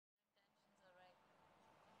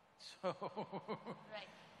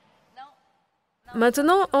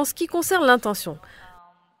Maintenant, en ce qui concerne l'intention,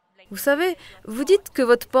 vous savez, vous dites que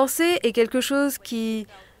votre pensée est quelque chose qui,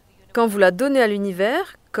 quand vous la donnez à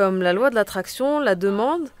l'univers, comme la loi de l'attraction, la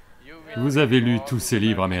demande, Vous avez lu tous ces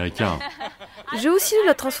livres américains. j'ai aussi lu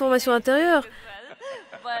la transformation intérieure,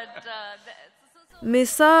 mais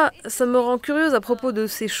ça me rend curieuse à propos de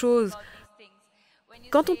ces choses.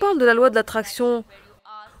 Quand on parle de la loi de l'attraction,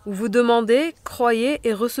 où vous demandez, croyez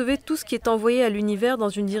et recevez tout ce qui est envoyé à l'univers dans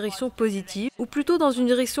une direction positive, ou plutôt dans une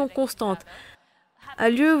direction constante, a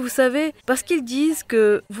lieu, vous savez, parce qu'ils disent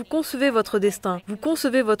que vous concevez votre destin, vous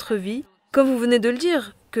concevez votre vie, comme vous venez de le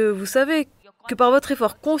dire, que vous savez que par votre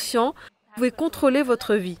effort conscient, vous pouvez contrôler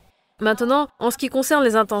votre vie. Maintenant, en ce qui concerne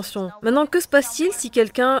les intentions, maintenant, que se passe-t-il si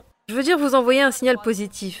quelqu'un, je veux dire, vous envoyez un signal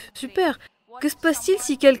positif? Super. Que se passe-t-il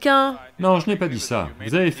si quelqu'un... Non, je n'ai pas dit ça.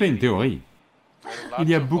 Vous avez fait une théorie. Il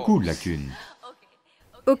y a beaucoup de lacunes.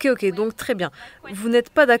 Ok, donc très bien. Vous n'êtes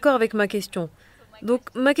pas d'accord avec ma question. Donc,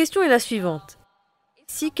 ma question est la suivante.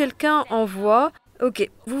 Si quelqu'un envoie... Ok,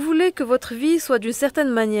 vous voulez que votre vie soit d'une certaine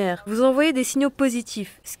manière. Vous envoyez des signaux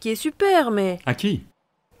positifs, ce qui est super, mais... À qui?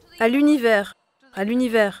 À l'univers. À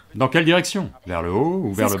l'univers. Dans quelle direction? Vers le haut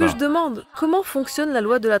ou vers C'est le ce que bas? je demande. Comment fonctionne la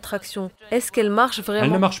loi de l'attraction? Est-ce qu'elle marche vraiment?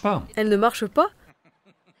 Elle ne marche pas. Elle ne marche pas?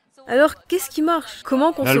 Alors, qu'est-ce qui marche?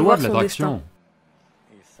 Comment La loi concevoir de son l'attraction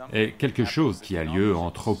destin? est quelque chose qui a lieu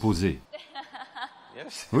entre opposés.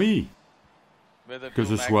 Oui, que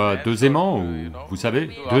ce soit deux aimants ou, vous savez,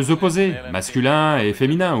 deux opposés, masculin et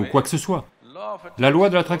féminin ou quoi que ce soit. La loi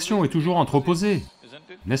de l'attraction est toujours entre opposés,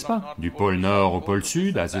 n'est-ce pas? Du pôle nord au pôle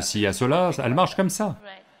sud, à ceci, à cela, elle marche comme ça.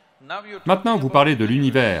 Maintenant, vous parlez de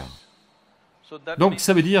l'univers. Donc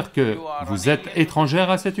ça veut dire que vous êtes étrangère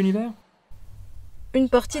à cet univers? Une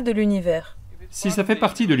partie de l'univers. Si ça fait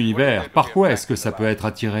partie de l'univers, par quoi est-ce que ça peut être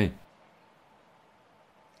attiré?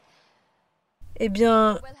 Eh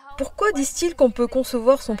bien, pourquoi disent-ils qu'on peut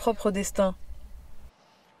concevoir son propre destin?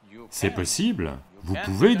 C'est possible. Vous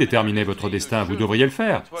pouvez déterminer votre destin, vous devriez le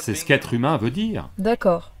faire. C'est ce qu'être humain veut dire.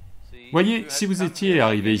 D'accord. Voyez, si vous étiez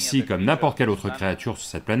arrivé ici comme n'importe quelle autre créature sur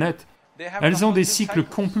cette planète, elles ont des cycles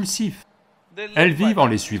compulsifs. Elles vivent en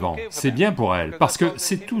les suivant, c'est bien pour elles, parce que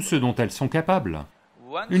c'est tout ce dont elles sont capables.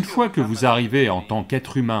 Une fois que vous arrivez en tant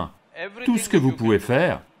qu'être humain, tout ce que vous pouvez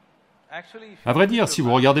faire, à vrai dire, si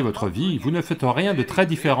vous regardez votre vie, vous ne faites rien de très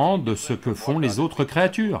différent de ce que font les autres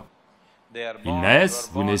créatures. Ils naissent,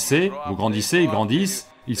 vous naissez, vous grandissez, ils grandissent,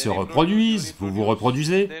 ils se reproduisent, vous vous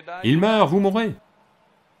reproduisez, ils meurent, vous mourrez.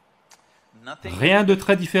 Rien de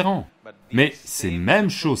très différent. Mais ces mêmes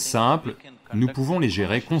choses simples, nous pouvons les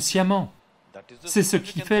gérer consciemment. C'est ce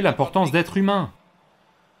qui fait l'importance d'être humain.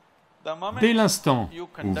 Dès l'instant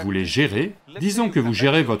où vous les gérez, disons que vous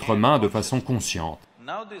gérez votre main de façon consciente.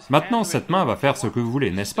 Maintenant, cette main va faire ce que vous voulez,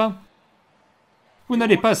 n'est-ce pas? Vous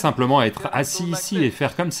n'allez pas simplement être assis ici et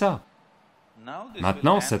faire comme ça.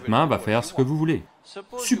 Maintenant, cette main va faire ce que vous voulez.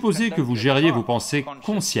 Supposez que vous gériez vos pensées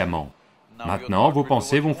consciemment. Maintenant, vos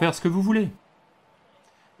pensées vont faire ce que vous voulez.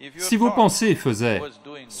 Si vos pensées faisaient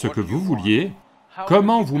ce que vous vouliez,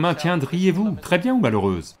 comment vous maintiendriez-vous? Très bien ou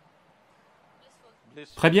malheureuse?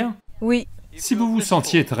 Très bien. Oui, Si vous vous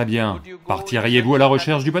sentiez très bien, partiriez-vous à la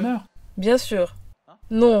recherche du bonheur? bien sûr.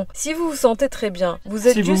 Non, si vous vous sentez très bien, vous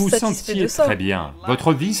êtes Si vous juste vous satisfait sentiez de ça. très bien,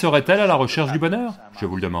 votre vie serait-elle à la recherche du bonheur? Je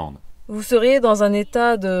vous le demande. Vous seriez dans un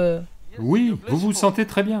état de... Oui, vous vous sentez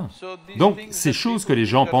très bien. Donc, ces choses que les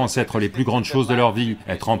gens pensent être les plus grandes choses de leur vie,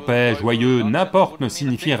 être en paix, joyeux, n'importe, ne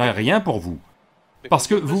signifierait rien pour vous. Parce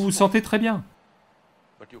que vous vous sentez très bien.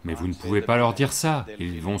 Mais vous ne pouvez pas leur dire ça,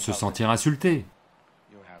 ils vont se sentir insultés.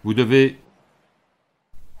 Vous devez...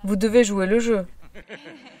 Vous devez jouer le jeu.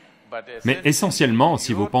 Mais essentiellement,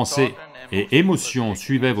 si vos pensées et émotions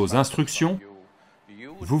suivaient vos instructions,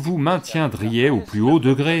 vous vous maintiendriez au plus haut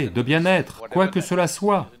degré de bien-être, quoi que cela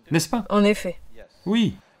soit, n'est-ce pas? En effet.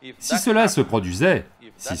 Oui, si cela se produisait,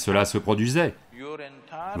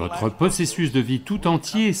 votre processus de vie tout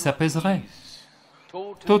entier s'apaiserait,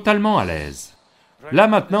 totalement à l'aise. Là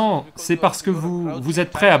maintenant, c'est parce que vous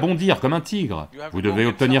êtes prêt à bondir comme un tigre. Vous devez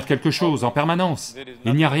obtenir quelque chose en permanence.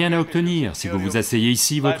 Il n'y a rien à obtenir. Si vous vous asseyez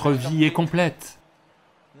ici, votre vie est complète.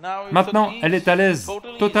 Maintenant, elle est à l'aise,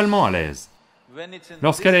 totalement à l'aise.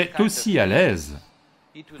 Lorsqu'elle est aussi à l'aise,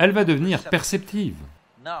 elle va devenir perceptive.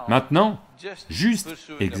 Maintenant, juste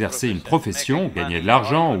exercer une profession, gagner de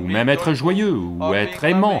l'argent, ou même être joyeux, ou être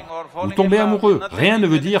aimant, ou tomber amoureux, rien ne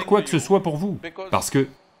veut dire quoi que ce soit pour vous, parce que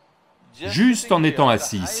juste en étant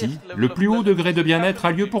assis ici, le plus haut degré de bien-être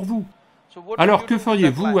a lieu pour vous. Alors que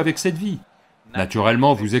feriez-vous avec cette vie?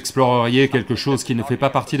 Naturellement, vous exploreriez quelque chose qui ne fait pas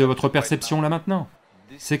partie de votre perception là maintenant.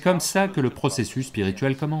 C'est comme ça que le processus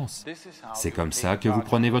spirituel commence. C'est comme ça que vous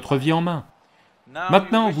prenez votre vie en main.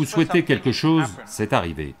 Maintenant, vous souhaitez quelque chose, c'est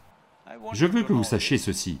arrivé. Je veux que vous sachiez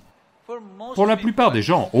ceci. Pour la plupart des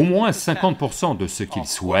gens, au moins 50% de ce qu'ils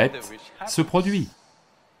souhaitent se produit.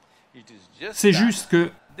 C'est juste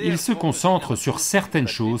qu'ils se concentrent sur certaines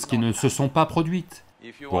choses qui ne se sont pas produites.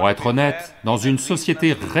 Pour être honnête, dans une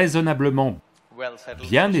société raisonnablement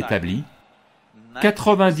bien établie,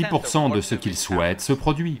 90% de ce qu'ils souhaitent se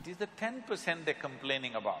produit.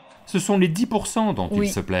 Ce sont les 10% dont ils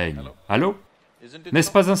se plaignent. Allô?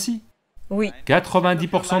 N'est-ce pas ainsi? Oui.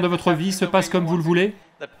 90% de votre vie se passe comme vous le voulez?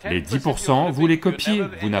 Les 10%, vous les copiez,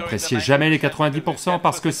 vous n'appréciez jamais les 90%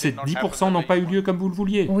 parce que ces 10% n'ont pas eu lieu comme vous le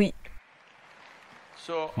vouliez. Oui.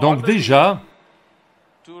 Donc déjà,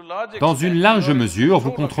 dans une large mesure,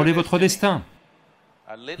 vous contrôlez votre destin.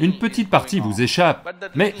 Une petite partie vous échappe,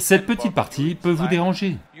 mais cette petite partie peut vous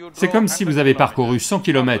déranger. C'est comme si vous avez parcouru 100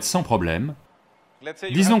 km sans problème.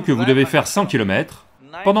 Disons que vous devez faire 100 km,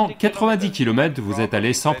 pendant 90 km vous êtes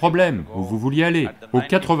allé sans problème, où vous vouliez aller. Au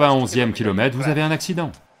 91e kilomètre, vous avez un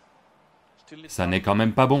accident. Ça n'est quand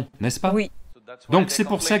même pas bon, n'est-ce pas? Oui. Donc c'est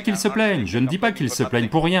pour ça qu'ils se plaignent, je ne dis pas qu'ils se plaignent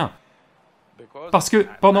pour rien. Parce que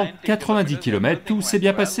pendant 90 km, tout s'est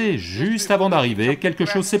bien passé, juste avant d'arriver, quelque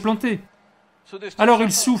chose s'est planté. Alors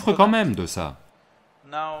ils souffrent quand même de ça.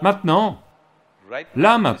 Maintenant,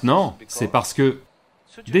 c'est parce que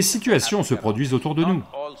des situations se produisent autour de nous.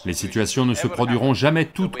 Les situations ne se produiront jamais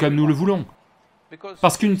toutes comme nous le voulons.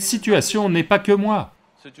 Parce qu'une situation n'est pas que moi.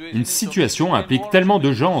 Une situation implique tellement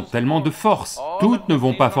de gens, tellement de forces. Toutes ne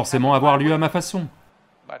vont pas forcément avoir lieu à ma façon.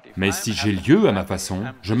 Mais si j'ai lieu à ma façon,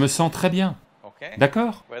 je me sens très bien.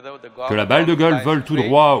 D'accord? Que la balle de golf vole tout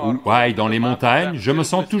droit ou aille dans les montagnes, je me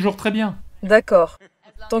sens toujours très bien. D'accord.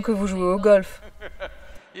 Tant que vous jouez au golf.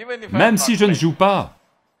 Même si je ne joue pas.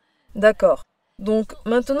 D'accord. Donc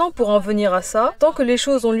maintenant, pour en venir à ça, tant que les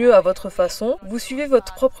choses ont lieu à votre façon, vous suivez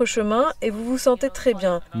votre propre chemin et vous vous sentez très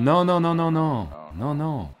bien. Non, non, non, non, non, non,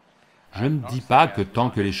 non. Je ne dis pas que tant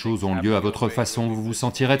que les choses ont lieu à votre façon, vous vous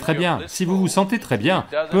sentirez très bien. Si vous vous sentez très bien,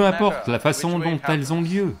 peu importe la façon dont elles ont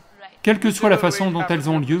lieu. Quelle que soit la façon dont elles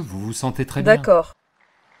ont lieu, vous vous sentez très bien. D'accord.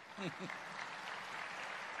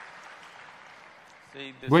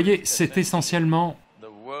 Voyez, c'est essentiellement...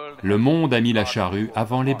 Le monde a mis la charrue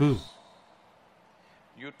avant les bœufs.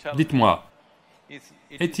 Dites-moi,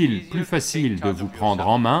 est-il plus facile de vous prendre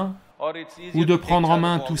en main ou de prendre en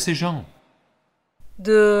main tous ces gens?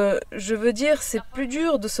 Je veux dire, c'est plus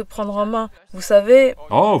dur de se prendre en main. Vous savez...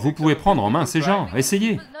 Oh, vous pouvez prendre en main ces gens,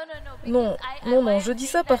 essayez. Non, je dis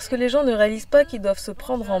ça parce que les gens ne réalisent pas qu'ils doivent se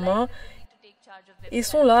prendre en main et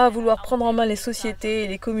sont là à vouloir prendre en main les sociétés,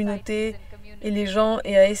 les communautés et les gens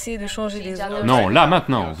et à essayer de changer les autres. Non, là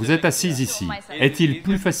maintenant, vous êtes assis ici. Est-il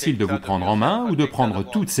plus facile de vous prendre en main ou de prendre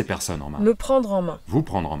toutes ces personnes en main? Me prendre en main. Vous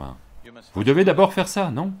prendre en main. Vous devez d'abord faire ça,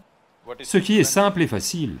 non? Ce qui est simple et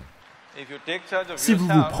facile. Si vous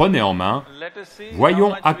vous prenez en main,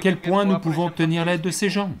 voyons à quel point nous pouvons obtenir l'aide de ces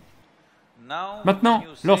gens. Maintenant,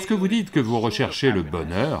 lorsque vous dites que vous recherchez le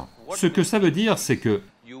bonheur, ce que ça veut dire, c'est que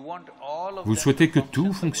vous souhaitez que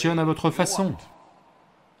tout fonctionne à votre façon.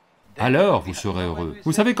 Alors vous serez heureux.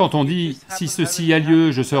 Vous savez, quand on dit « si ceci a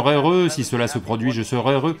lieu, je serai heureux, si cela se produit, je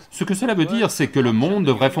serai heureux », ce que cela veut dire, c'est que le monde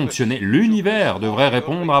devrait fonctionner, l'univers devrait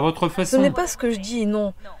répondre à votre Ce façon. n'est pas ce que je dis,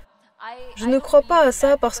 non. Je ne crois pas à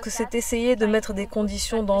ça parce que c'est essayer de mettre des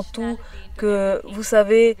conditions dans tout, que, vous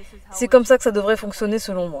savez, c'est comme ça que ça devrait fonctionner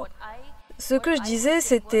selon moi. Ce que je disais,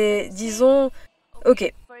 c'était, disons...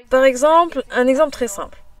 Ok, par exemple, un exemple très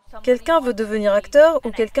simple. Quelqu'un veut devenir acteur ou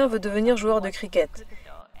quelqu'un veut devenir joueur de cricket.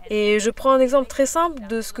 Et je prends un exemple très simple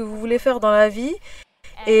de ce que vous voulez faire dans la vie,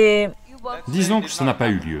 et... Disons que ça n'a pas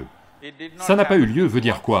eu lieu. Ça n'a pas eu lieu veut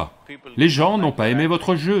dire quoi? Les gens n'ont pas aimé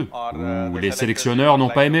votre jeu, ou les sélectionneurs n'ont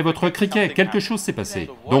pas aimé votre cricket, quelque chose s'est passé.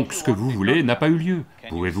 Donc ce que vous voulez n'a pas eu lieu.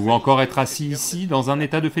 Pouvez-vous encore être assis ici dans un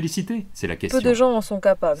état de félicité? C'est la question. Peu de gens en sont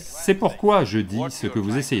capables. C'est pourquoi je dis, ce que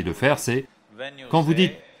vous essayez de faire, c'est... Quand vous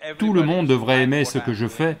dites « tout le monde devrait aimer ce que je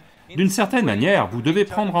fais », d'une certaine manière, vous devez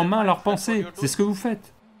prendre en main leurs pensées, c'est ce que vous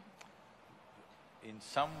faites.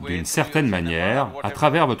 D'une certaine manière, à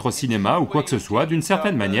travers votre cinéma ou quoi que ce soit, d'une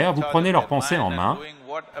certaine manière, vous prenez leurs pensées en main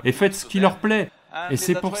et faites ce qui leur plaît. Et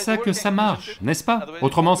c'est pour ça que ça marche, n'est-ce pas?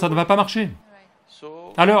 Autrement, ça ne va pas marcher.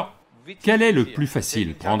 Alors, quel est le plus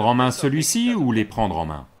facile, prendre en main celui-ci ou les prendre en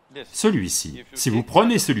main? Celui-ci. Si vous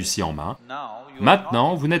prenez celui-ci en main,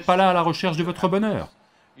 maintenant, vous n'êtes pas là à la recherche de votre bonheur.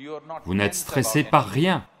 Vous n'êtes stressé par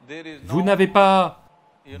rien. Vous n'avez pas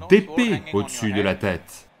d'épée au-dessus de la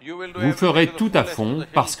tête. Vous ferez tout à fond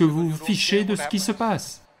parce que vous vous fichez de ce qui se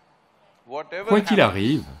passe. Quoi qu'il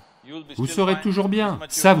arrive, Vous serez toujours bien,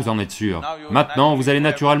 ça vous en êtes sûr. Maintenant, vous allez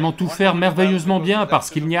naturellement tout faire merveilleusement bien parce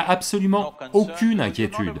qu'il n'y a absolument aucune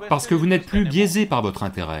inquiétude, parce que vous n'êtes plus biaisé par votre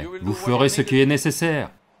intérêt. Vous ferez ce qui est nécessaire,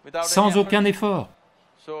 sans aucun effort.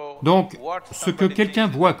 Donc, ce que quelqu'un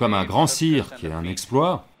voit comme un grand cirque et un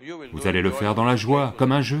exploit, vous allez le faire dans la joie,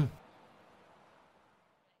 comme un jeu.